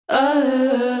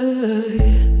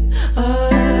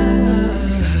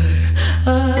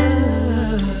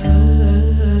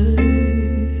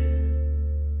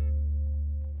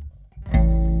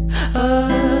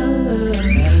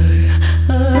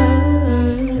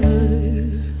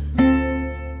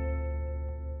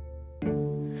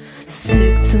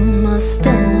Sick to my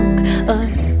stomach,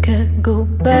 I can't go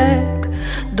back.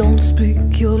 Don't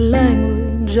speak your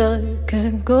language, I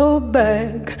can't go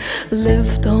back.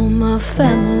 Left all my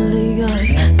family,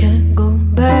 I can't go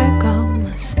back. I'm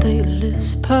a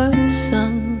stateless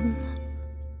person.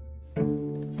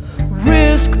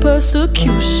 Risk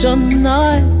persecution,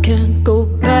 I can't go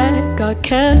back. I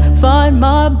can't find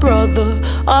my brother,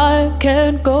 I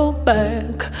can't go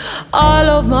back. I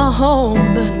love my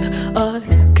home and I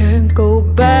can't go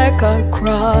back. I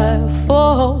cry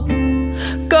for home.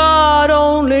 God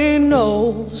only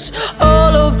knows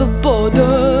all of the borders,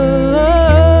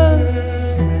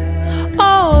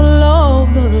 all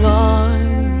of the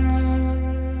lines.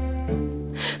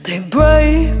 They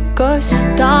break us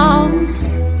down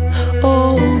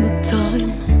all the time.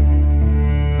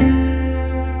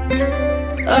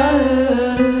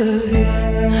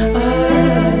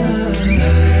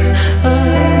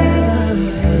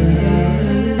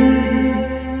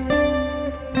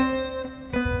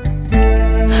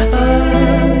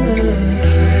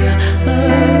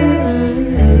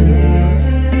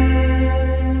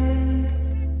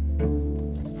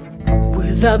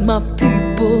 Without my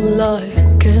people, I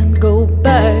can't go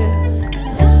back.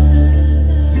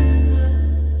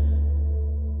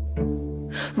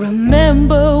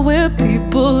 Remember, we're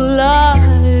people,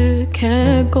 I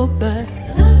can't go back.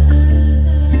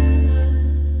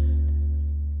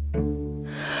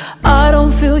 I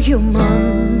don't feel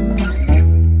human,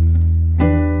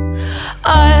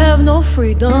 I have no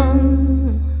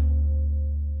freedom.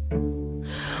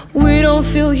 We don't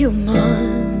feel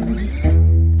human,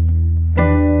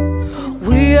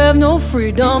 we have no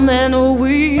freedom, and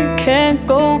we can't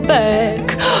go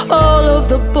back. All of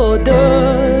the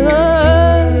borders,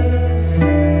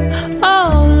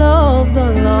 all of the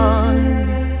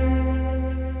lines,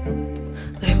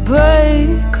 they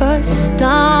break us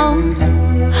down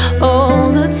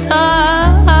all the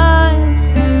time,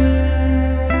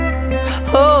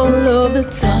 all of the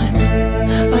time.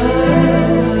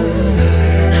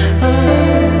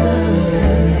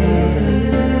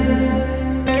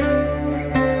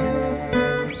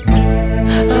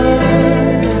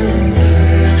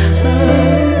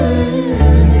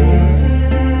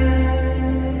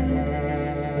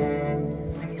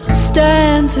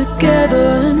 Stand together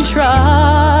and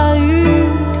try.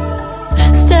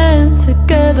 Stand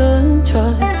together and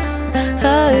try.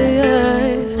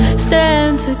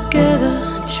 Stand together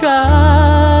and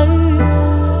try.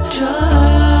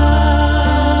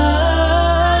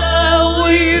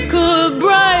 We could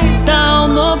break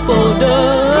down the border.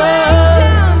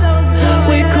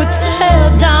 We could tear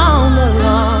down the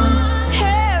line.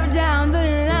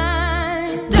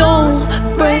 Don't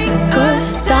break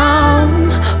us down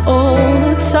all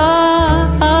the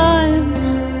time,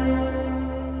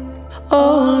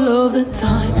 all of the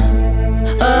time.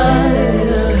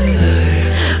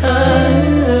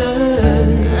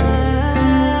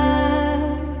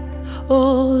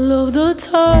 All of the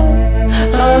time.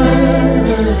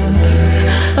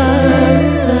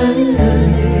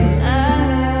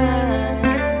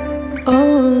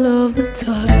 All of the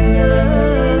time.